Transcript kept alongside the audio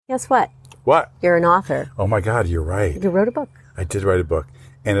Guess what? What? You're an author. Oh, my God, you're right. You wrote a book. I did write a book,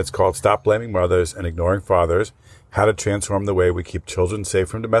 and it's called Stop Blaming Mothers and Ignoring Fathers, How to Transform the Way We Keep Children Safe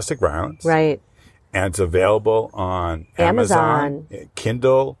from Domestic Violence. Right. And it's available on Amazon,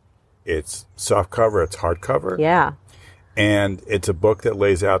 Kindle. It's softcover, it's hardcover. Yeah. And it's a book that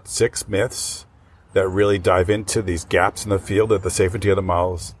lays out 6 myths that really dive into these gaps in the field that the Safe and Together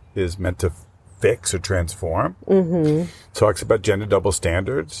model is meant to fix or transform. Mm-hmm. Talks about gender double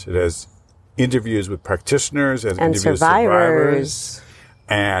standards. It has interviews with practitioners and interviews with survivors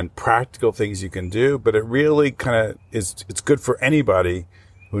and practical things you can do. But it really kind of it's good for anybody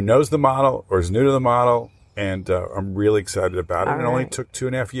who knows the model or is new to the model. And I'm really excited about it. It only took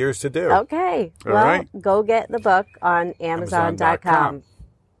 2.5 years to do. Okay. All right. Go get the book on Amazon.com.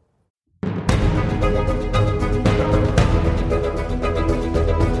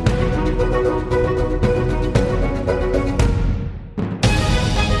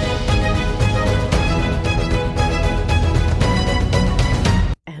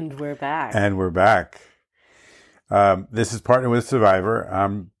 And we're back. This is Partner with Survivor.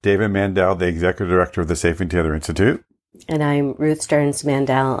 I'm David Mandel, the Executive Director of the Safe and Together Institute. And I'm Ruth Stearns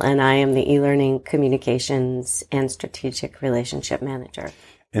Mandel, and I am the e-learning communications and strategic relationship manager.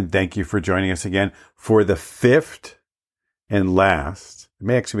 And thank you for joining us again for the 5th and last. It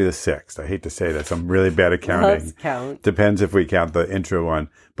may actually be the 6th. I hate to say that. I'm really bad at counting. Let's count. Depends if we count the intro one.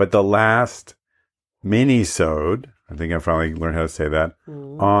 But the last mini-sode, I think I finally learned how to say that,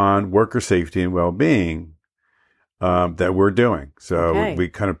 on worker safety and well-being that we're doing. So we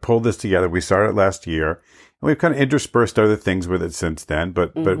kind of pulled this together. We started last year, and we've kind of interspersed other things with it since then.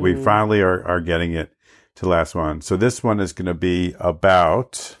 But we finally are getting it to the last one. So this one is going to be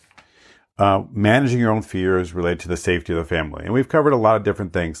about managing your own fears related to the safety of the family. And we've covered a lot of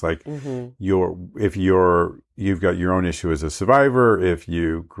different things, like if you've got your own issue as a survivor, if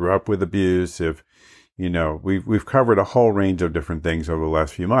you grew up with abuse, if we've covered a whole range of different things over the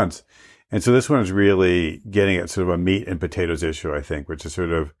last few months. And so this one is really getting at sort of a meat and potatoes issue, I think, which is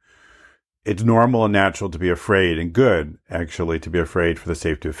sort of, it's normal and natural to be afraid, and good, actually, to be afraid for the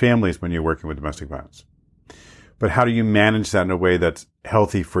safety of families when you're working with domestic violence. But how do you manage that in a way that's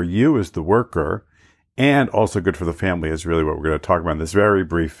healthy for you as the worker and also good for the family is really what we're going to talk about in this very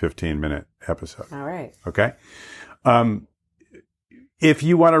brief 15-minute episode. All right. Okay. If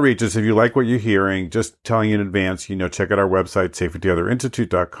you want to reach us, if you like what you're hearing, just telling you in advance, check out our website,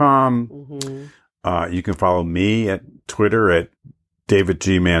 safeandtogetherinstitute.com. You can follow me at Twitter at David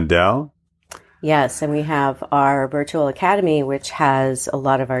G. Mandel. Yes, and we have our virtual academy, which has a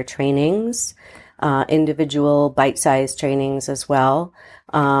lot of our trainings, individual bite-sized trainings as well,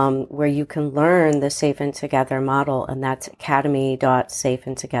 where you can learn the Safe and Together model, and that's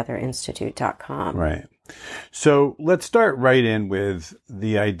academy.safeandtogetherinstitute.com. Right. So let's start right in with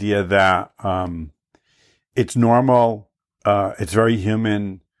the idea that it's normal, it's very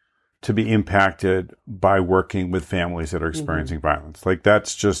human to be impacted by working with families that are experiencing violence. Like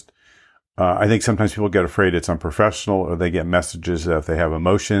that's just, I think sometimes people get afraid it's unprofessional, or they get messages that if they have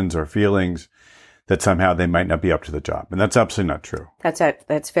emotions or feelings that somehow they might not be up to the job. And that's absolutely not true.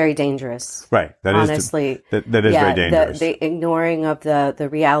 That's very dangerous. Right. Honestly. That is very dangerous. The ignoring of the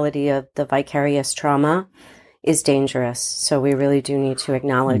reality of the vicarious trauma is dangerous. So we really do need to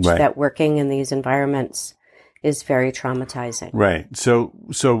acknowledge that working in these environments is very traumatizing. Right.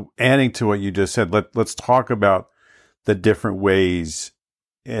 So adding to what you just said, let's talk about the different ways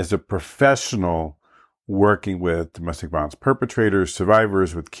as a professional working with domestic violence perpetrators,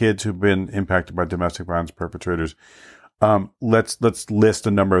 survivors, with kids who've been impacted by domestic violence perpetrators. Let's list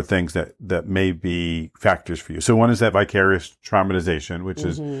a number of things that may be factors for you. So one is that vicarious traumatization, which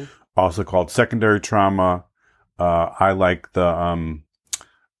is also called secondary trauma. I like the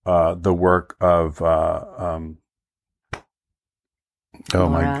work of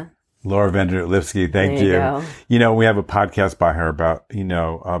Laura Vendler-Lipsky. Thank you. We have a podcast by her about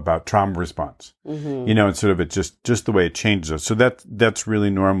trauma response. And sort of it just the way it changes us. So that's really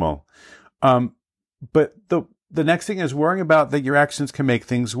normal. But the next thing is worrying about that your actions can make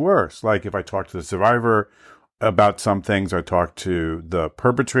things worse. Like if I talk to the survivor about some things, I talk to the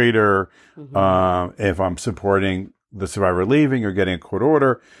perpetrator. If I'm supporting the survivor leaving or getting a court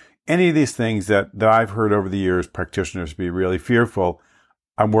order, any of these things that I've heard over the years, practitioners be really fearful.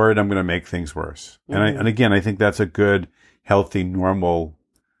 I'm worried I'm going to make things worse. And again, I think that's a good, healthy, normal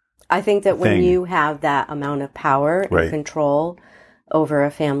I think that when you have that amount of power and control over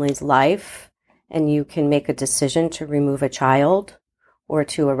a family's life, and you can make a decision to remove a child or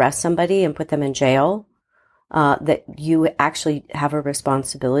to arrest somebody and put them in jail, that you actually have a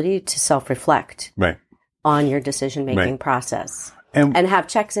responsibility to self-reflect on your decision-making process. and have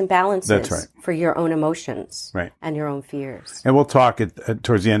checks and balances that's right. for your own emotions right. and your own fears. And we'll talk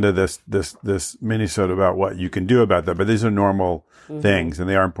towards the end of this mini-sode about what you can do about that. But these are normal things, and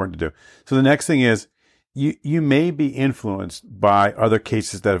they are important to do. So the next thing is you may be influenced by other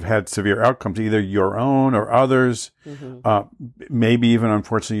cases that have had severe outcomes, either your own or others, maybe even,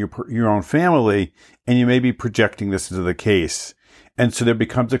 unfortunately, your own family, and you may be projecting this into the case. And so there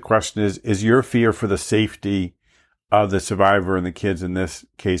becomes a question, is your fear for the safety of the survivor and the kids in this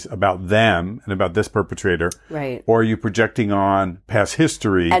case about them and about this perpetrator? Right. Or are you projecting on past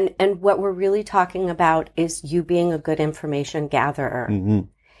history? And what we're really talking about is you being a good information gatherer. Mm-hmm.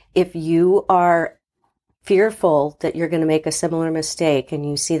 If you are fearful that you're going to make a similar mistake and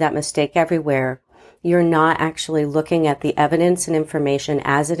you see that mistake everywhere, you're not actually looking at the evidence and information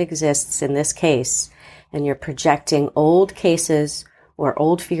as it exists in this case, and you're projecting old cases or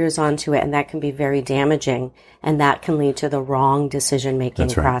old fears onto it, and that can be very damaging, and that can lead to the wrong decision-making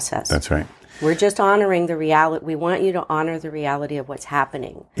process. That's right. We're just honoring the reality. We want you to honor the reality of what's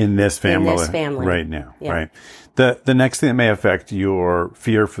happening in this family right now. Yeah. Right. The next thing that may affect your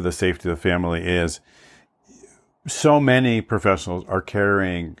fear for the safety of the family is so many professionals are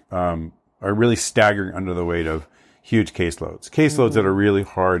carrying, are really staggering under the weight of huge caseloads that are really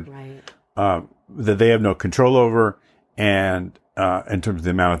hard, that they have no control over, and in terms of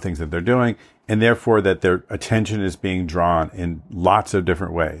the amount of things that they're doing, and therefore that their attention is being drawn in lots of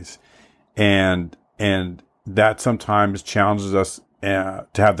different ways. And that sometimes challenges us to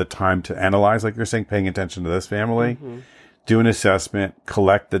have the time to analyze, like you're saying, paying attention to this family, do an assessment,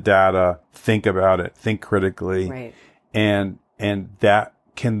 collect the data, think about it, think critically. And that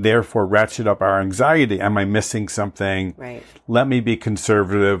can therefore ratchet up our anxiety. Am I missing something? Let me be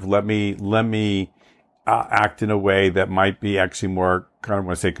conservative. Let me act in a way that might be actually more, kind of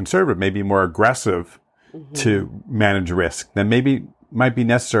want to say conservative, maybe more aggressive to manage risk than maybe might be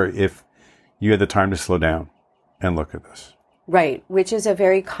necessary if you had the time to slow down and look at this. Right, which is a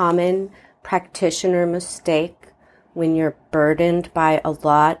very common practitioner mistake when you're burdened by a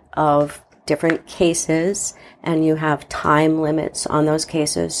lot of different cases and you have time limits on those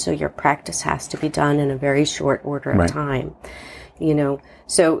cases, so your practice has to be done in a very short order of time. You know,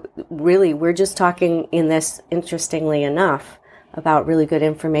 so really we're just talking in this, interestingly enough, about really good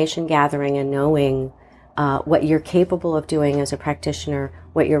information gathering and knowing what you're capable of doing as a practitioner,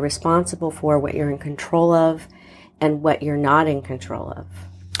 what you're responsible for, what you're in control of, and what you're not in control of.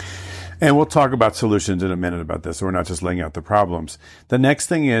 And we'll talk about solutions in a minute about this, so we're not just laying out the problems. The next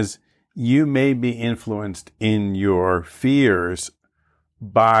thing is you may be influenced in your fears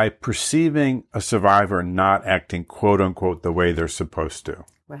by perceiving a survivor not acting, quote unquote, the way they're supposed to.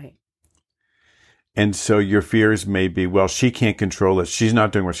 Right. And so your fears may be, well, she can't control it. She's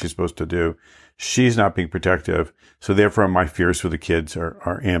not doing what she's supposed to do. She's not being protective. So therefore my fears for the kids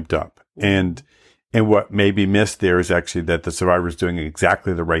are amped up. And what may be missed there is actually that the survivor is doing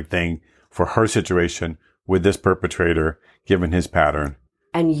exactly the right thing for her situation with this perpetrator, given his pattern.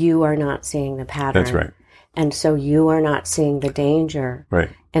 And you are not seeing the pattern. That's right. And so you are not seeing the danger. Right.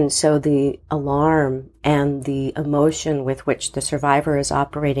 And so the alarm and the emotion with which the survivor is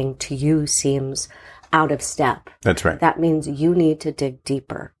operating to you seems out of step. That's right. That means you need to dig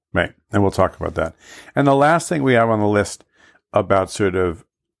deeper. Right. And we'll talk about that. And the last thing we have on the list about sort of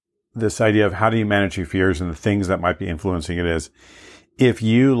this idea of how do you manage your fears and the things that might be influencing it is, if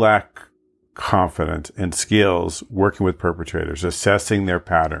you lack confidence and skills working with perpetrators, assessing their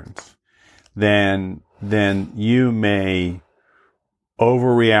patterns, then you may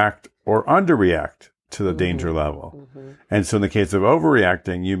overreact or underreact to the danger level. And so in the case of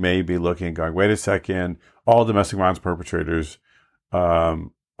overreacting, you may be looking and going, wait a second, all domestic violence perpetrators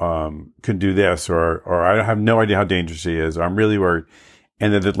can do this, or I have no idea how dangerous he is, or I'm really worried.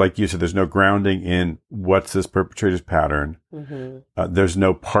 And then, like you said, there's no grounding in what's this perpetrator's pattern. There's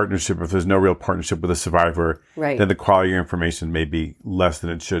no partnership. If there's no real partnership with a survivor, then the quality of your information may be less than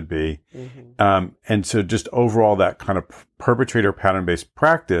it should be. And so just overall, that kind of perpetrator pattern-based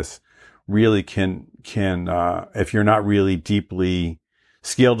practice really can if you're not really deeply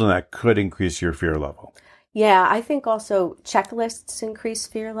skilled in that, could increase your fear level. Yeah, I think also checklists increase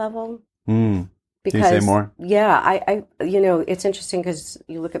fear level. Because, can you say more? Yeah, I you know, it's interesting because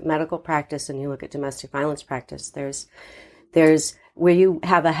you look at medical practice and you look at domestic violence practice. There's where you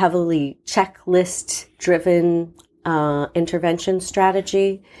have a heavily checklist-driven intervention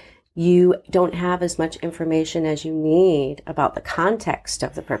strategy. You don't have as much information as you need about the context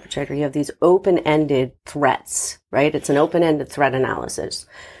of the perpetrator. You have these open-ended threats, right? It's an open-ended threat analysis.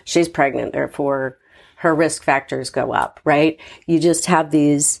 She's pregnant, therefore her risk factors go up, right? You just have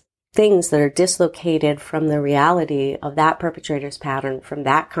these things that are dislocated from the reality of that perpetrator's pattern, from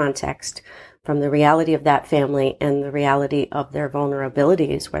that context, from the reality of that family and the reality of their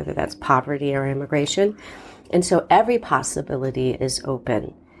vulnerabilities, whether that's poverty or immigration. And so every possibility is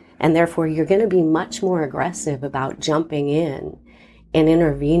open. And therefore, you're going to be much more aggressive about jumping in and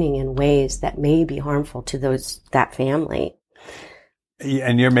intervening in ways that may be harmful to that family.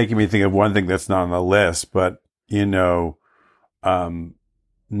 And you're making me think of one thing that's not on the list, but,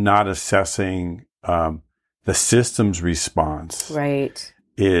 not assessing the system's response right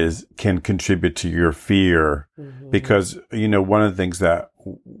can contribute to your fear. Mm-hmm. Because one of the things that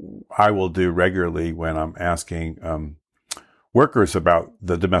I will do regularly when I'm asking workers about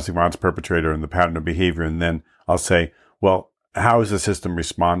the domestic violence perpetrator and the pattern of behavior, and then I'll say, well, how has the system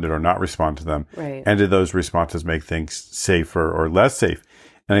responded or not responded to them? Right. And do those responses make things safer or less safe?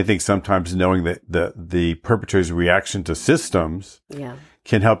 And I think sometimes knowing that the perpetrator's reaction to systems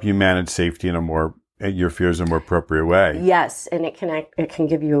can help you manage safety in your fears in a more appropriate way. Yes, and it can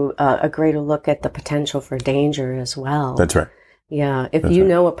give you a greater look at the potential for danger as well. That's right. Yeah, if you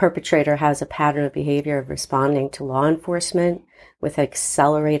know a perpetrator has a pattern of behavior of responding to law enforcement with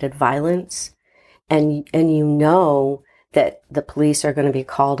accelerated violence, and you know that the police are going to be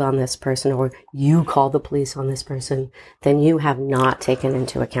called on this person, or you call the police on this person, then you have not taken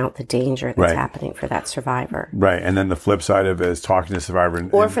into account the danger that's happening for that survivor. Right. And then the flip side of it is talking to the survivor.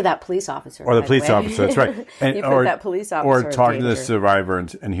 Or for that police officer. Or the police officer, that's right. And, you put that police officer or talking to the survivor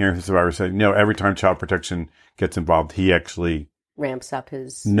and hearing the survivor say, every time child protection gets involved, he actually ramps up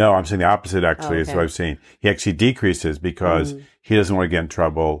his... No, I'm saying the opposite actually is what I've seen. He actually decreases because he doesn't want to get in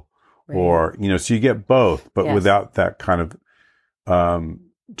trouble. Right. Or, so you get both, but without that kind of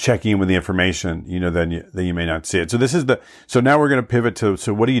checking in with the information, then you may not see it. So now we're going to pivot to,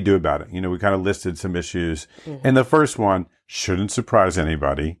 so what do you do about it? We kind of listed some issues. Mm-hmm. And the first one shouldn't surprise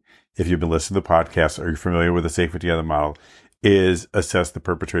anybody if you've been listening to the podcast or you're familiar with the Safer Together model, is assess the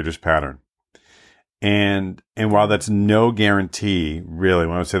perpetrator's pattern. And while that's no guarantee, really,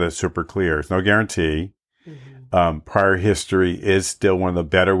 when I say that's super clear, it's no guarantee. Mm-hmm. Prior history is still one of the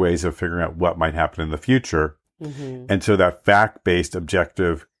better ways of figuring out what might happen in the future. Mm-hmm. And so that fact-based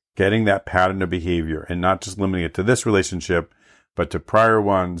objective, getting that pattern of behavior and not just limiting it to this relationship, but to prior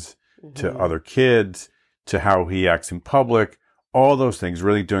ones, to other kids, to how he acts in public, all those things,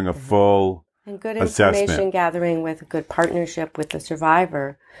 really doing a full and good assessment. Information gathering with a good partnership with the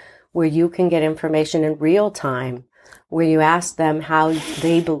survivor, where you can get information in real time, where you ask them how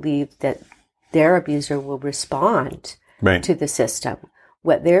they believe that their abuser will respond to the system,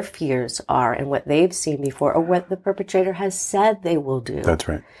 what their fears are and what they've seen before, or what the perpetrator has said they will do. That's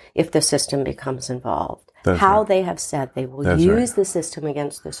right. If the system becomes involved. That's how right. they have said they will use the system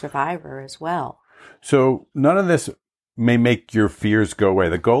against the survivor as well. So none of this may make your fears go away.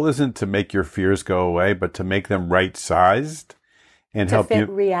 The goal isn't to make your fears go away, but to make them right-sized and to help fit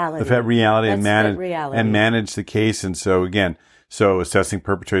you reality. To fit reality Let's and manage fit reality. And manage the case. And so again, assessing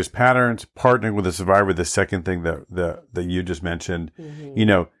perpetrators' patterns, partnering with the survivor, the second thing that you just mentioned,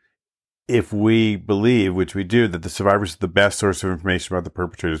 if we believe, which we do, that the survivor is the best source of information about the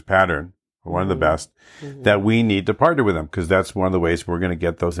perpetrator's pattern, or one of the best, that we need to partner with them, because that's one of the ways we're going to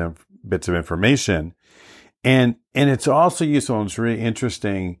get those bits of information. And it's also useful, and it's really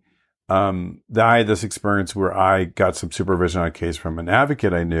interesting, that I had this experience where I got some supervision on a case from an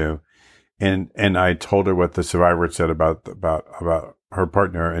advocate I knew, and I told her what the survivor had said about her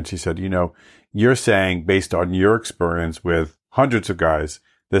partner, and she said, you're saying, based on your experience with hundreds of guys,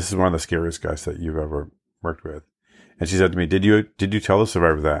 this is one of the scariest guys that you've ever worked with. And she said to me, did you tell the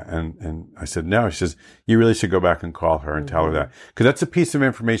survivor that? And I said, no. She says, you really should go back and call her and tell her that. Because that's a piece of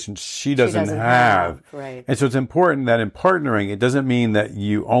information she doesn't have. Right. And so it's important that in partnering, it doesn't mean that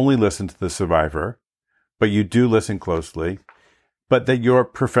you only listen to the survivor, but you do listen closely, but that your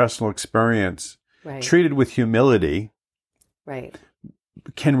professional experience, treated with humility,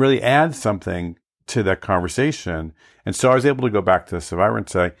 can really add something to that conversation. And so I was able to go back to the survivor and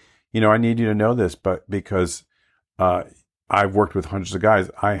say, I need you to know this, but because I've worked with hundreds of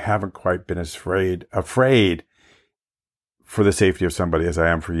guys, I haven't quite been as afraid for the safety of somebody as I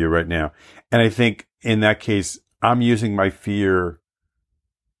am for you right now. And I think in that case, I'm using my fear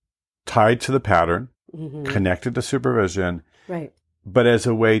tied to the pattern, connected to supervision, but as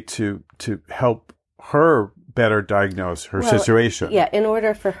a way to help her better diagnose her situation. Yeah, in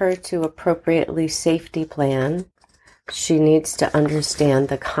order for her to appropriately safety plan, she needs to understand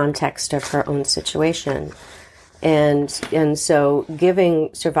the context of her own situation. And so giving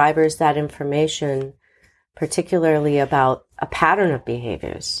survivors that information, particularly about a pattern of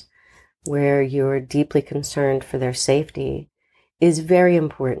behaviors where you're deeply concerned for their safety is very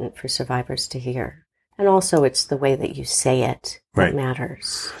important for survivors to hear. And also it's the way that you say it that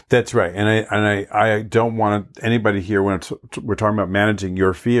matters. That's right. And I don't want anybody here when we're talking about managing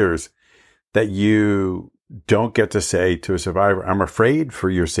your fears that you don't get to say to a survivor, I'm afraid for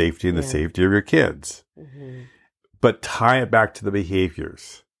your safety and the safety of your kids. Mm-hmm. But tie it back to the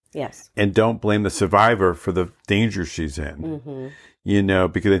behaviors. Yes. And don't blame the survivor for the danger she's in. Mm-hmm.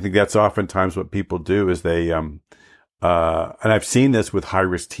 Because I think that's oftentimes what people do is they, and I've seen this with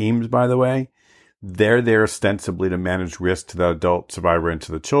high-risk teams, by the way. They're there ostensibly to manage risk to the adult survivor and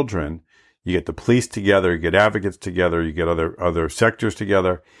to the children. You get the police together, you get advocates together, you get other sectors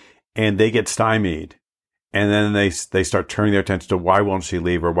together, and they get stymied. And then they start turning their attention to why won't she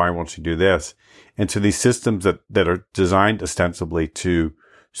leave or why won't she do this? And so these systems that are designed ostensibly to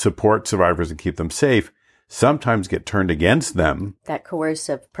support survivors and keep them safe sometimes get turned against them. That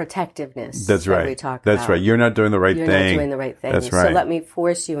coercive protectiveness. That's right. That we talk That's about. Right. You're not doing the right thing. You're not doing the right thing. That's right. So let me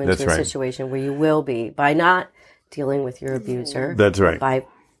force you into a situation where you will be by not dealing with your abuser. That's right.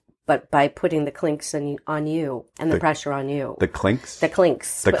 By putting the clinks on you and the pressure on you. The clinks? The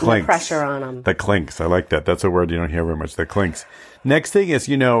clinks. Putting the pressure on them. The clinks. I like that. That's a word you don't hear very much. The clinks. Next thing is,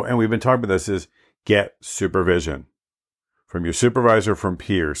 and we've been talking about this, is get supervision from your supervisor, from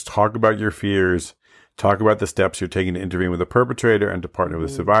peers. Talk about your fears. Talk about the steps you're taking to intervene with the perpetrator and to partner with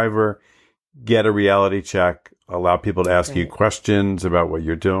the survivor. Get a reality check. Allow people to ask you questions about what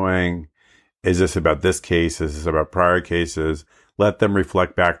you're doing. Is this about this case? Is this about prior cases? Let them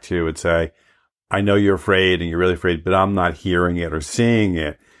reflect back to you and say, I know you're afraid and you're really afraid, but I'm not hearing it or seeing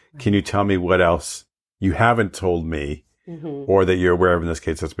it. Can you tell me what else you haven't told me or that you're aware of in this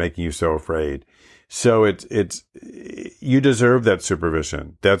case that's making you so afraid? So it's you deserve that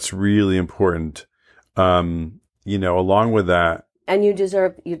supervision. That's really important. Along with that. And you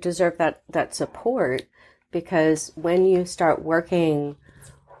deserve that support, because when you start working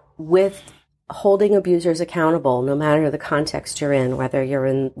with holding abusers accountable, no matter the context you're in, whether you're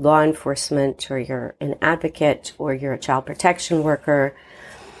in law enforcement or you're an advocate or you're a child protection worker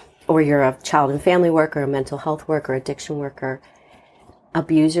or you're a child and family worker, a mental health worker, addiction worker,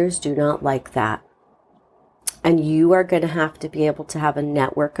 abusers do not like that. And you are going to have to be able to have a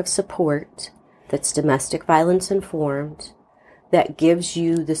network of support that's domestic violence informed, that gives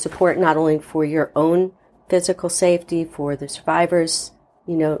you the support not only for your own physical safety, for the survivors,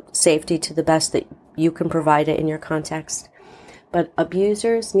 safety to the best that you can provide it in your context. But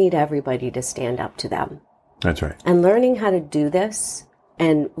abusers need everybody to stand up to them. That's right. And learning how to do this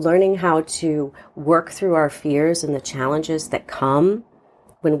and learning how to work through our fears and the challenges that come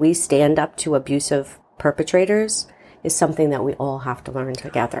when we stand up to abusive perpetrators is something that we all have to learn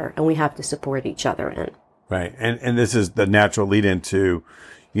together, and we have to support each other in. Right. And this is the natural lead into,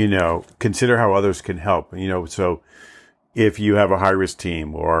 consider how others can help. So if you have a high-risk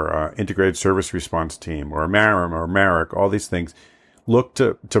team or integrated service response team or a MARAM or a MARIC, all these things, look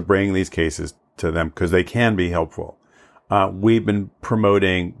to bring these cases to them because they can be helpful. We've been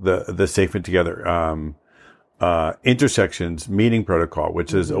promoting the Safe and Together intersections meeting protocol,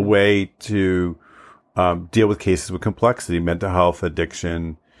 which is a way to deal with cases with complexity, mental health,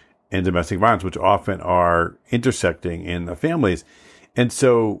 addiction, and domestic violence, which often are intersecting in the families. And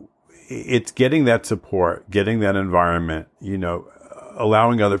so it's getting that support, getting that environment,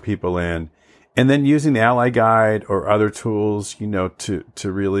 allowing other people in, and then using the Ally Guide or other tools, to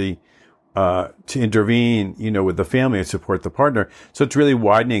really, to intervene, with the family and support the partner. So it's really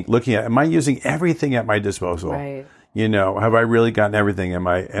widening, looking at, am I using everything at my disposal? Right. Have I really gotten everything? Am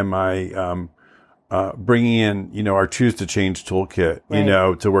I bringing in, our Choose to Change toolkit,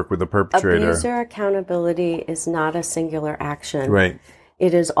 right. To work with the perpetrator. Abuser accountability is not a singular action. Right.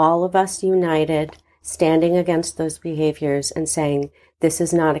 It is all of us united, standing against those behaviors and saying, this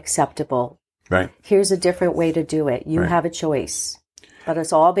is not acceptable. Right. Here's a different way to do it. You have a choice. But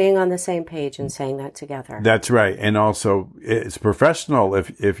it's all being on the same page and saying that together. That's right. And also, it's professional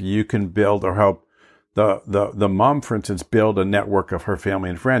if you can build or help the mom, for instance, build a network of her family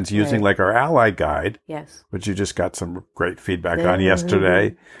and friends using like our Ally Guide. Yes. Which you just got some great feedback on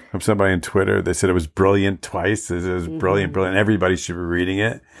yesterday from somebody on Twitter. They said it was brilliant twice. It was brilliant. Everybody should be reading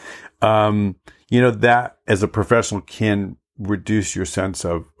it. That as a professional can reduce your sense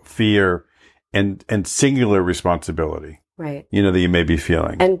of fear and singular responsibility. Right. That you may be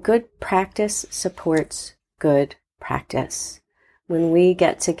feeling. And good practice supports good practice. When we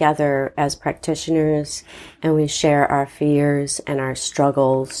get together as practitioners and we share our fears and our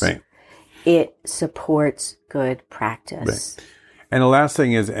struggles, it supports good practice. Right. And the last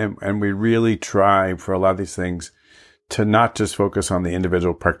thing is, and we really try for a lot of these things to not just focus on the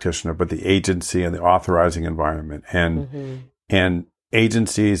individual practitioner, but the agency and the authorizing environment. And And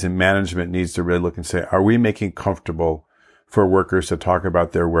agencies and management needs to really look and say, are we making comfortable for workers to talk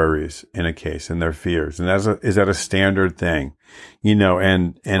about their worries in a case and their fears? And is that a standard thing?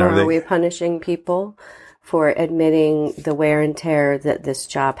 And are we punishing people for admitting the wear and tear that this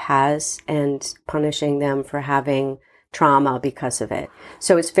job has and punishing them for having trauma because of it?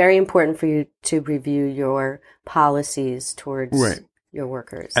 So it's very important for you to review your policies towards your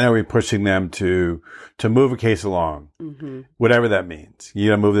workers. And are we pushing them to move a case along? Whatever that means.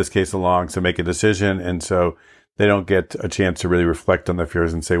 You got to move this case along, so make a decision. And so they don't get a chance to really reflect on their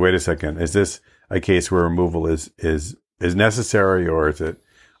fears and say, wait a second, is this a case where removal is necessary, or is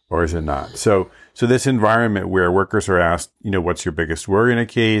it not? So this environment where workers are asked, what's your biggest worry in a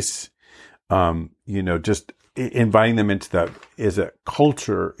case? Just inviting them into that is a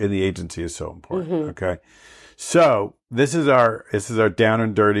culture in the agency is so important. Okay. So this is our down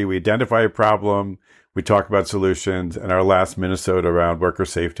and dirty. We identify a problem. We talk about solutions, and our last Minnesota around worker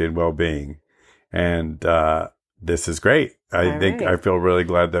safety and well-being. And, this is great. I feel really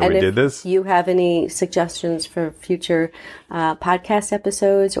glad that we did this. If you have any suggestions for future podcast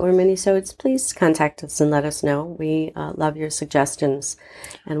episodes or minisodes, please contact us and let us know. We love your suggestions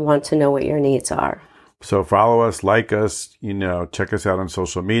and want to know what your needs are. So follow us, like us, check us out on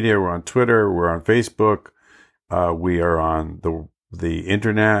social media. We're on Twitter. We're on Facebook. We are on the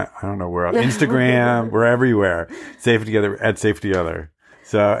internet. I don't know. We're on Instagram. We're everywhere. Safe Together at Safe Together.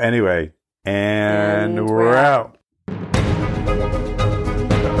 So anyway. And we're out.